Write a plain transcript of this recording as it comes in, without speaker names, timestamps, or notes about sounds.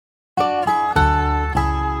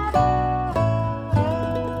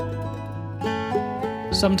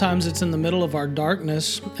Sometimes it's in the middle of our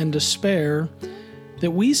darkness and despair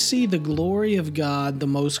that we see the glory of God the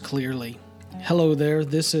most clearly. Hello there,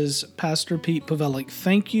 this is Pastor Pete Pavelic.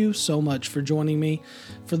 Thank you so much for joining me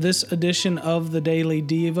for this edition of the Daily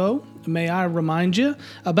Devo. May I remind you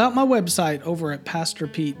about my website over at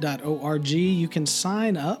pastorpete.org. You can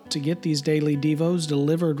sign up to get these Daily Devos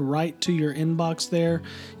delivered right to your inbox there.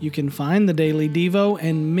 You can find the Daily Devo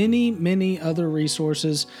and many, many other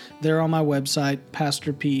resources there on my website,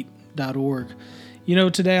 pastorpete.org. You know,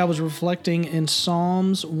 today I was reflecting in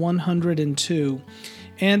Psalms 102.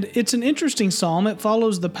 And it's an interesting psalm. It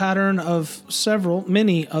follows the pattern of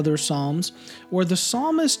many other psalms, where the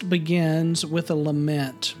psalmist begins with a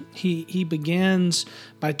lament. He begins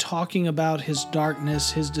by talking about his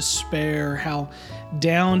darkness, his despair, how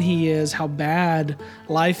down he is, how bad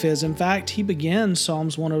life is. In fact, he begins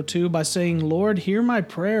Psalms 102 by saying, "Lord, hear my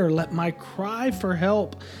prayer. Let my cry for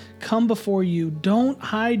help come before you. Don't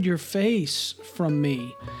hide your face from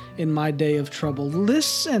me in my day of trouble.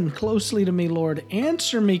 Listen closely to me, Lord.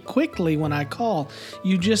 Answer me quickly when I call."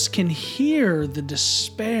 You just can hear the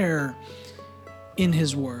despair in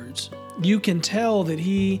his words. You can tell that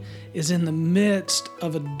he is in the midst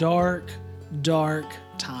of a dark, dark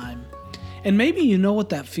time. And maybe you know what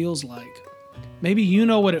that feels like. Maybe you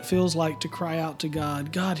know what it feels like to cry out to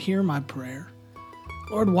God, "God, hear my prayer.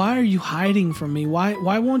 Lord, why are you hiding from me?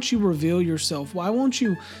 Why won't you reveal yourself? Why won't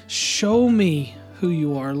you show me who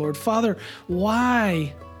you are, Lord? Father,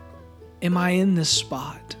 why am I in this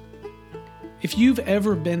spot?" If you've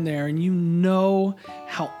ever been there and you know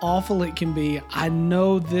how awful it can be, I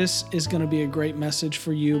know this is going to be a great message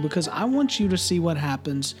for you, because I want you to see what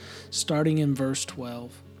happens starting in verse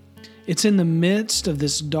 12. It's in the midst of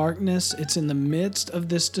this darkness, it's in the midst of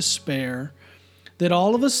this despair, that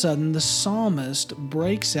all of a sudden the psalmist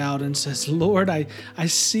breaks out and says, "Lord, I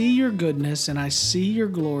see your goodness and I see your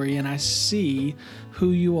glory and I see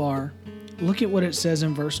who you are." Look at what it says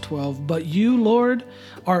in verse 12. "But you, Lord,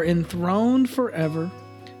 are enthroned forever.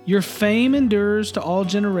 Your fame endures to all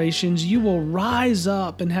generations. You will rise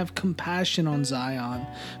up and have compassion on Zion,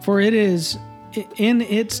 for it is in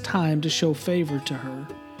its time to show favor to her.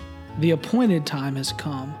 The appointed time has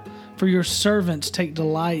come, for your servants take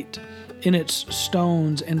delight in its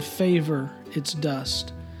stones and favor its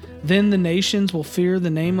dust. Then the nations will fear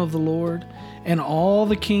the name of the Lord, and all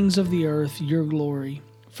the kings of the earth your glory.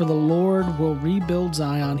 For the Lord will rebuild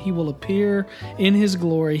Zion. He will appear in his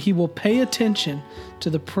glory. He will pay attention to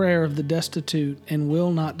the prayer of the destitute and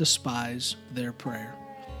will not despise their prayer."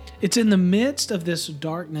 It's in the midst of this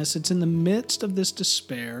darkness, it's in the midst of this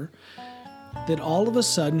despair, that all of a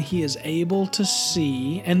sudden he is able to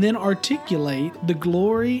see and then articulate the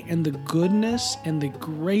glory and the goodness and the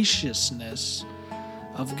graciousness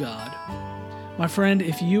of God. My friend,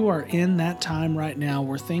 if you are in that time right now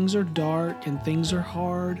where things are dark and things are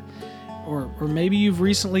hard, or maybe you've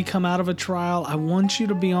recently come out of a trial, I want you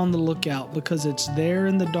to be on the lookout, because it's there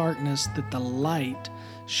in the darkness that the light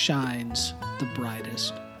shines the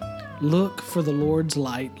brightest. Look for the Lord's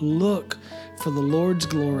light. Look for the Lord's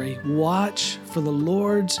glory. Watch for the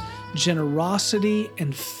Lord's generosity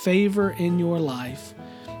and favor in your life,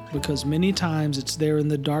 because many times it's there in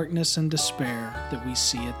the darkness and despair that we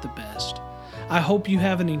see it the best. I hope you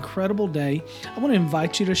have an incredible day. I want to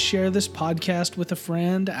invite you to share this podcast with a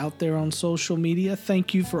friend out there on social media.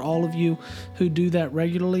 Thank you for all of you who do that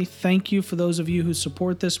regularly. Thank you for those of you who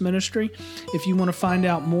support this ministry. If you want to find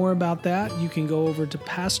out more about that, you can go over to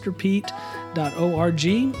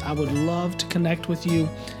pastorpete.org. I would love to connect with you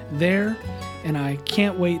there, and I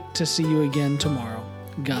can't wait to see you again tomorrow.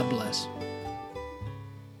 God bless.